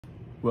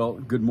Well,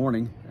 good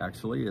morning.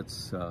 Actually,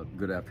 it's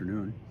good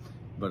afternoon,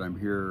 but I'm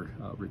here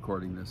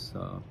recording this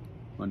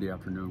Monday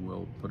afternoon.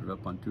 We'll put it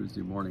up on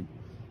Tuesday morning.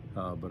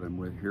 But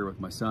I'm here with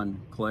my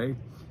son, Clay,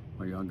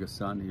 my youngest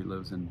son. He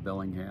lives in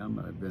Bellingham.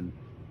 I've been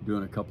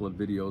doing a couple of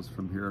videos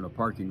from here in a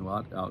parking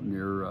lot out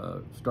near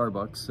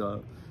Starbucks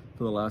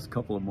for the last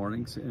couple of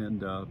mornings.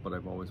 But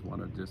I've always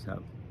wanted to just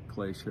have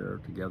Clay share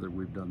together.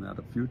 We've done that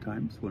a few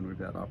times when we've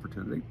had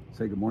opportunity.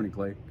 Say good morning,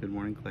 Clay. Good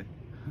morning, Clay.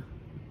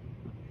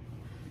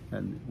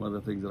 And one of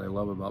the things that I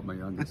love about my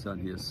youngest son,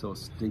 he is so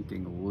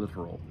stinking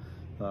literal.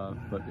 But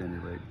at any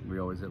rate, we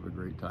always have a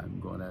great time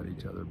going at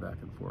each other back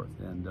and forth.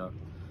 And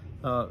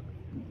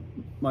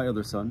my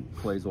other son,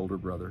 Clay's older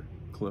brother,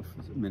 Cliff,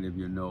 as many of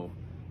you know,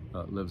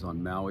 lives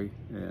on Maui,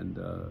 and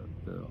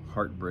the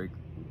heartbreak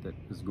that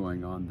is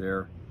going on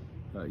there.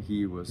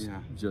 He was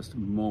just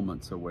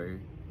moments away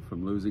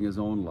from losing his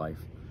own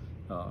life.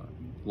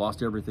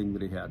 Lost everything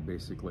that he had,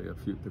 basically,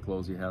 the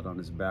clothes he had on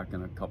his back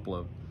and a couple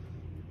of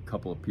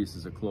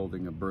pieces of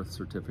clothing, a birth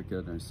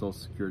certificate and a social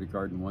security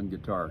card and one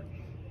guitar.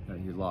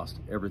 He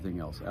lost everything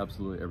else,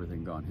 absolutely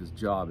everything gone. His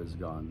job is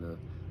gone.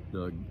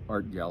 The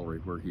art gallery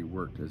where he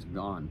worked is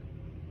gone.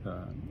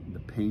 The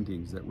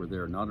paintings that were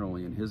there, not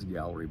only in his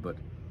gallery, but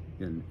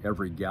in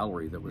every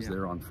gallery that was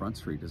there on Front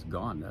Street, is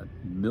gone.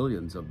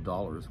 Millions of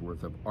dollars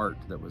worth of art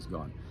that was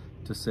gone.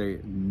 To say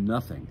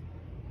nothing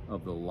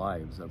of the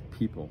lives of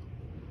people,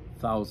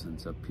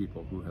 thousands of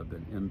people who have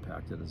been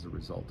impacted as a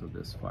result of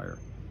this fire.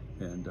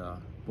 And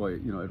boy,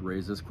 you know, it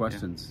raises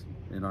questions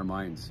in our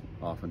minds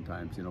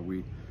oftentimes. You know,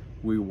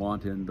 we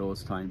want in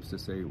those times to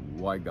say,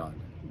 why God?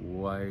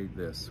 Why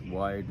this?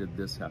 Why did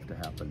this have to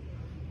happen?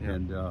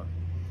 And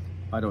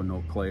I don't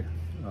know, Clay.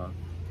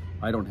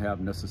 I don't have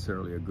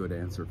necessarily a good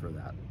answer for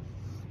that.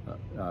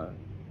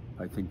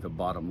 I think the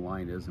bottom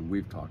line is, and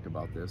we've talked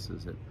about this,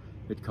 is that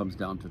it comes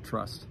down to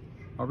trust.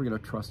 Are we going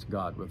to trust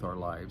God with our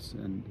lives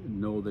and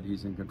know that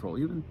He's in control?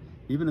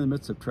 Even in the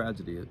midst of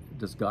tragedy,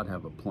 does God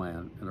have a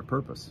plan and a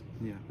purpose?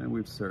 Yeah. And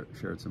we've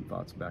shared some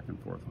thoughts back and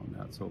forth on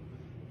that. So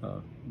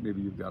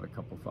maybe you've got a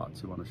couple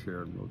thoughts you want to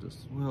share, and we'll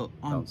just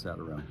bounce that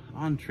around.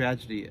 On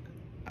tragedy,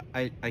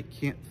 I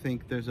can't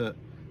think there's a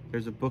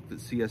book that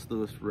C.S.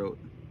 Lewis wrote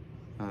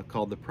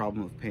called The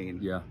Problem of Pain.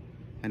 Yeah.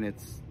 And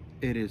it's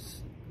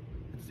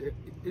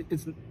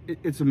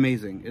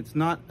amazing. It's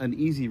not an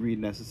easy read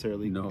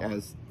necessarily,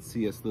 as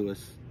C.S.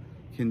 Lewis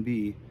can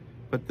be,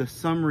 but the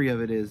summary of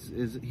it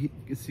is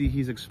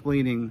he's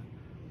explaining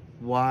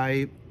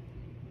why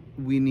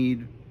we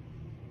need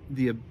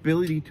the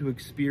ability to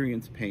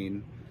experience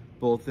pain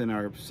both in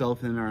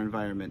ourself and in our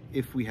environment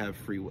if we have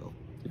free will.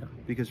 Yeah.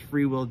 Because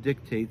free will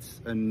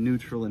dictates a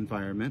neutral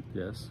environment.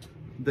 Yes.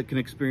 That can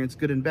experience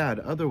good and bad.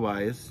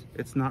 Otherwise,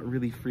 it's not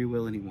really free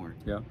will anymore.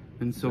 Yeah.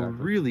 And so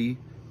really,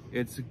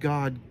 it's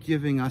God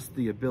giving us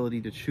the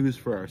ability to choose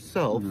for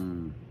ourselves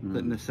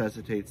that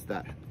necessitates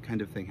that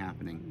kind of thing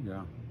happening.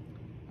 Yeah.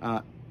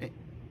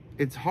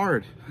 It's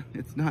hard.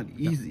 It's not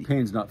easy.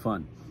 Pain's not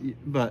fun.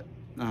 But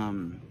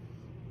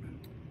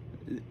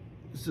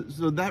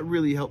so that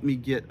really helped me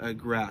get a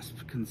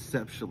grasp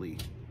conceptually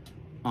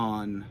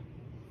on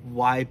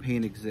why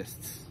pain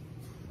exists,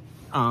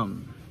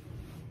 on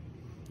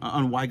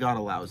why God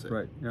allows it.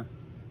 Right. Yeah.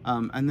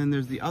 And then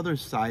there's the other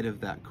side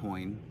of that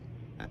coin.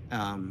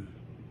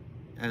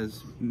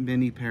 As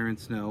many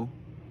parents know,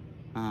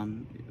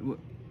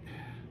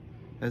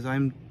 as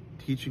I'm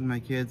teaching my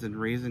kids and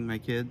raising my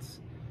kids,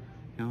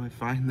 you know, I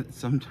find that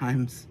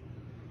sometimes,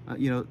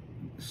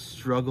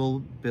 struggle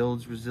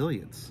builds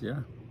resilience. Yeah,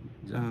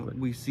 exactly.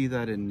 We see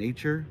that in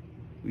nature.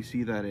 We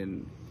see that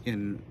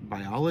in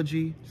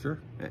biology. Sure.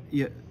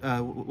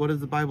 What does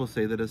the Bible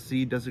say? That a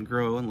seed doesn't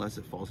grow unless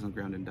it falls on the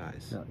ground and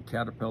dies. Yeah, a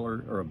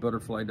caterpillar or a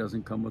butterfly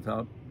doesn't come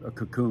without a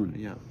cocoon.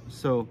 Yeah.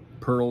 So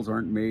pearls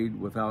aren't made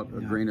without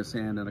a grain of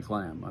sand and a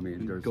clam. I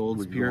mean, there's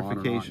gold's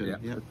purification.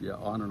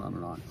 On and on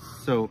and on.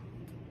 So,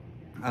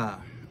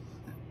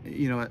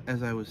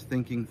 as I was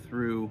thinking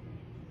through,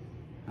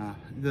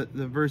 the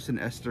verse in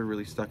Esther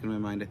really stuck in my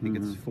mind. I think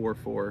it's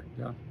 4:4.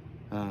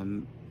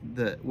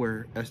 Yeah.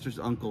 Where Esther's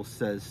uncle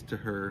says to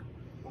her,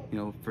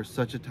 for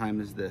such a time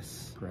as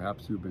this.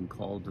 Perhaps you've been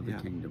called to the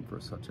kingdom for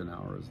such an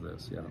hour as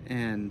this. Yeah.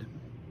 And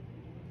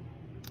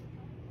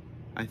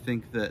I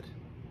think that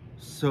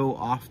so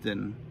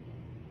often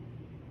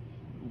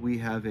we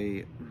have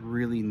a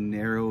really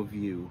narrow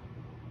view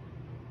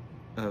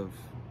of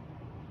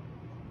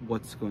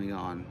what's going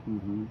on,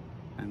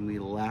 and we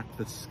lack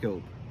the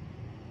scope.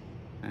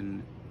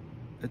 And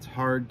it's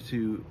hard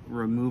to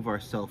remove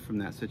ourselves from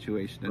that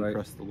situation and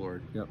trust the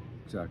Lord. Yep,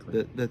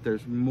 exactly. That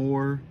there's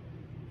more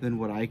than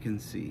what I can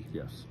see.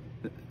 Yes.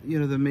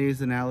 The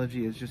maze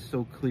analogy is just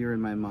so clear in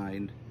my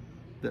mind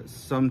that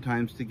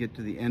sometimes to get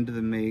to the end of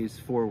the maze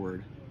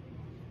forward,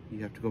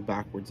 you have to go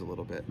backwards a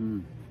little bit.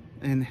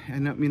 And I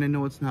mean, I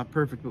know it's not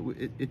perfect, but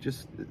it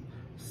just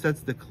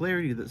sets the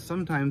clarity that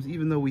sometimes,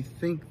 even though we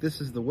think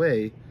this is the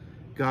way,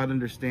 God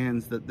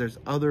understands that there's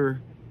other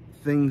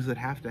things that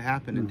have to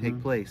happen and take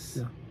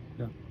place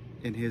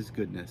in His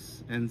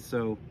goodness. And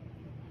so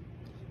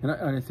And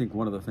I think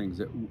one of the things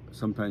that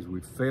sometimes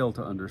we fail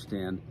to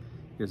understand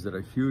is that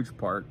a huge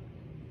part,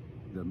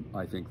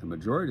 I think the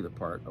majority of the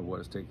part of what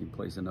is taking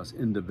place in us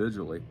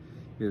individually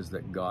is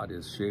that God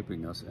is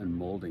shaping us and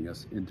molding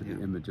us into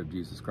the image of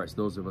Jesus Christ,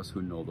 those of us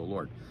who know the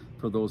Lord.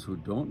 For those who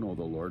don't know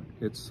the Lord,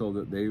 it's so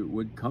that they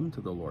would come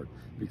to the Lord.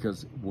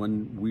 Because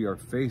when we are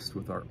faced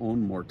with our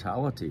own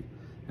mortality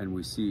and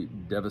we see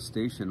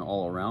devastation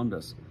all around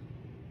us,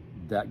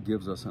 that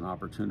gives us an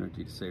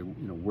opportunity to say, you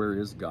know, where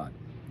is God?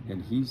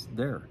 And he's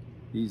there.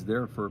 He's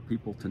there for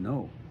people to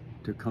know,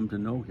 to come to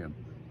know him.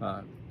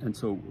 And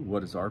so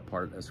what is our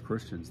part as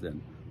Christians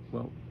then?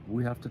 Well,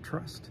 we have to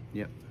trust.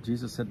 Yep.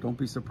 Jesus said, don't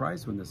be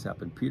surprised when this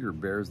happened. Peter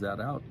bears that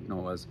out, you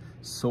know, as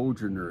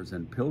sojourners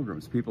and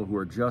pilgrims, people who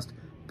are just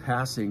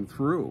passing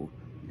through.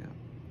 Yeah.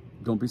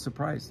 Don't be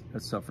surprised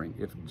at suffering.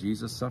 If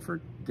Jesus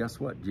suffered, guess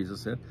what?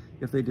 Jesus said,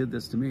 if they did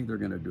this to me, they're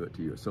going to do it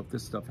to you. So if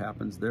this stuff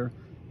happens there,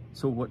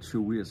 so what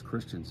should we as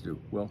Christians do?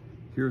 Well,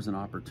 here's an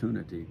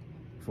opportunity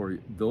for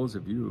those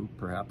of you,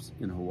 perhaps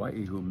in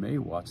Hawaii, who may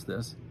watch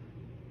this,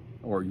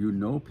 or you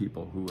know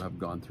people who have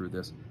gone through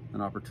this,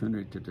 an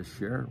opportunity to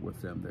share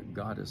with them that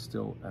God is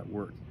still at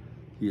work.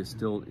 He is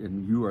still,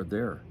 and you are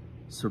there.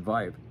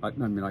 Survive. I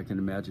mean, I can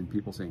imagine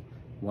people saying,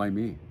 why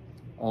me?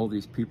 All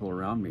these people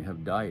around me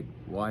have died.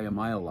 Why am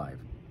I alive?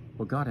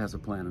 Well, God has a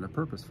plan and a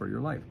purpose for your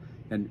life.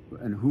 And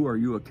who are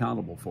you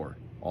accountable for?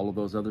 All of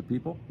those other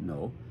people?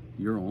 No,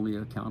 you're only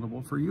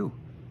accountable for you.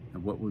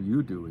 And what will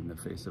you do in the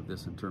face of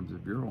this in terms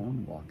of your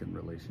own walk and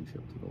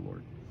relationship to the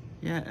Lord?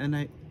 Yeah, and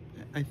I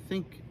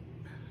think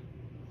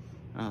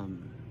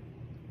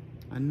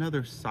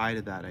another side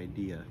of that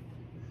idea,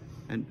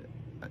 and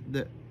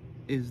that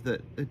is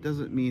that it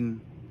doesn't mean,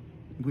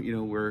 you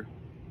know, we're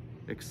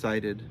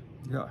excited.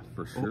 Yeah,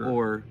 for sure.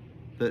 Or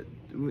that,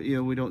 you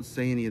know, we don't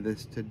say any of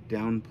this to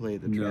downplay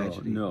the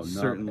tragedy. No,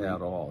 certainly not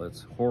at all.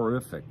 It's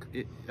horrific.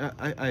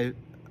 I've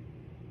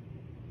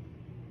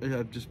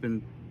just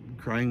been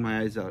crying my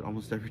eyes out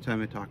almost every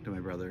time I talk to my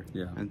brother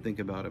and think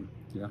about him.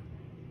 Yeah.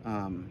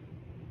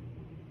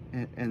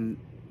 And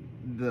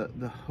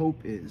the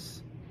hope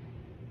is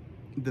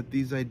that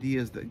these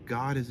ideas that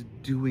God is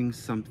doing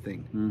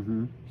something.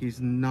 Mm-hmm. He's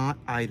not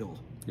idle.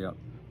 Yeah.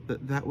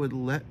 That would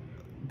let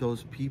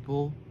those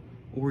people,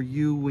 or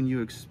you, when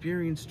you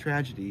experience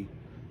tragedy,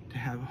 to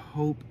have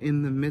hope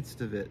in the midst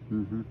of it.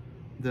 Mm-hmm.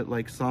 That,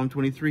 like Psalm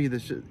 23,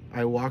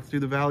 I walk through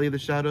the valley of the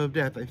shadow of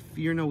death, I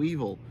fear no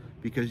evil,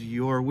 because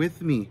you're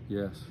with me.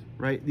 Yes.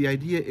 Right? The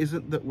idea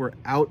isn't that we're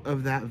out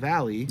of that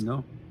valley.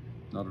 No,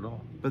 not at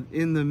all. But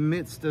in the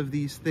midst of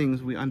these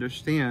things, we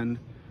understand,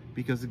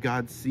 because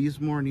God sees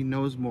more and he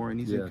knows more and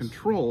he's in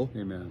control.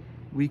 Amen.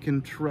 We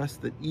can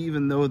trust that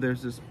even though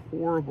there's this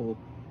horrible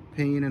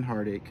pain and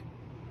heartache,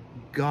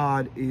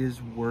 God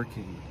is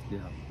working.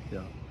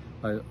 Yeah.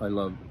 I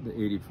love the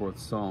 84th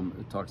Psalm.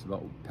 It talks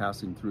about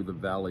passing through the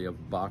valley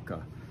of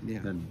Baca. Yeah.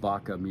 And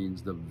Baca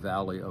means the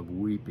valley of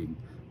weeping.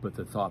 But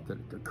the thought that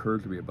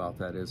occurred to me about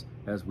that is,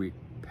 as we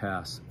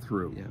pass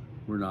through,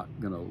 we're not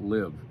going to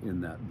live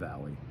in that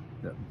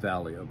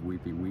valley of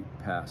weeping. We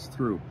pass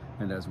through.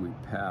 And as we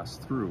pass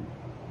through,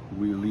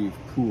 we leave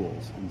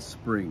pools and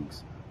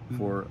springs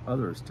for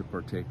others to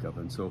partake of.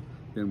 And so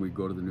then we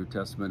go to the New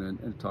Testament and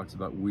it talks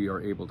about we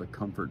are able to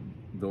comfort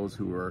those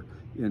who are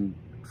in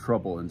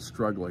trouble and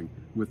struggling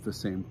with the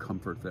same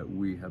comfort that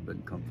we have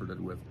been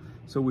comforted with.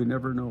 So we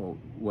never know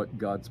what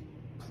God's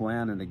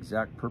plan and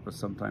exact purpose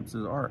sometimes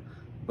are,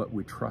 but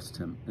we trust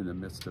him in the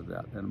midst of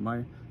that. And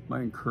my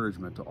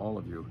encouragement to all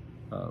of you,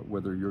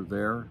 whether you're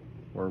there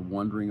or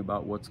wondering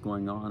about what's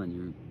going on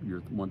and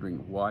you're wondering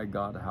why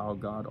God, how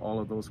God, all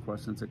of those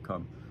questions that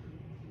come,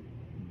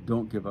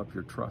 don't give up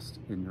your trust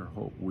in your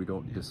hope. We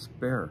don't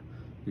despair,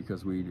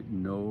 because we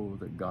know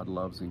that God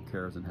loves and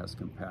cares and has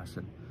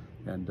compassion.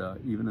 And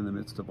even in the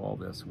midst of all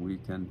this, we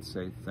can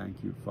say,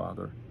 thank you,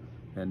 Father,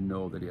 and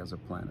know that he has a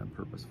plan and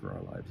purpose for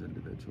our lives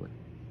individually.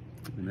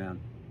 Amen.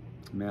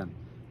 Amen.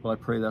 Well, I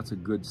pray that's a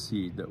good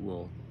seed that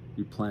will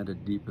be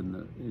planted deep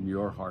in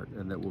your heart,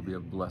 and that will be a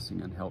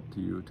blessing and help to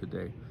you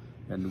today.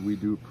 And we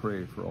do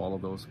pray for all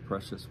of those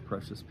precious,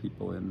 precious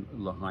people in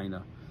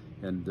Lahaina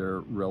and their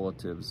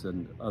relatives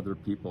and other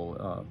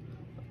people,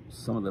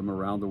 some of them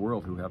around the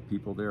world who have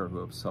people there who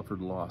have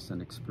suffered loss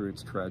and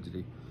experienced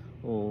tragedy.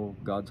 Oh,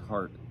 God's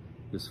heart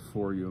is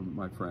for you,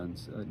 my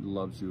friends. It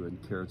loves you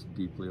and cares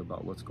deeply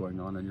about what's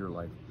going on in your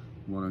life.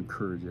 I want to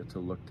encourage you to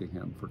look to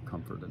him for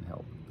comfort and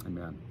help.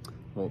 Amen.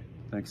 Well,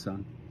 thanks,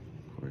 son.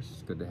 Of course.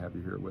 It's good to have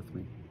you here with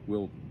me.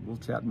 We'll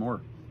chat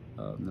more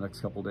in the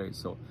next couple days.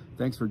 So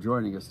thanks for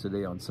joining us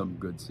today on Some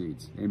Good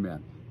Seeds.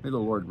 Amen. May the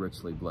Lord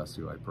richly bless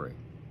you, I pray.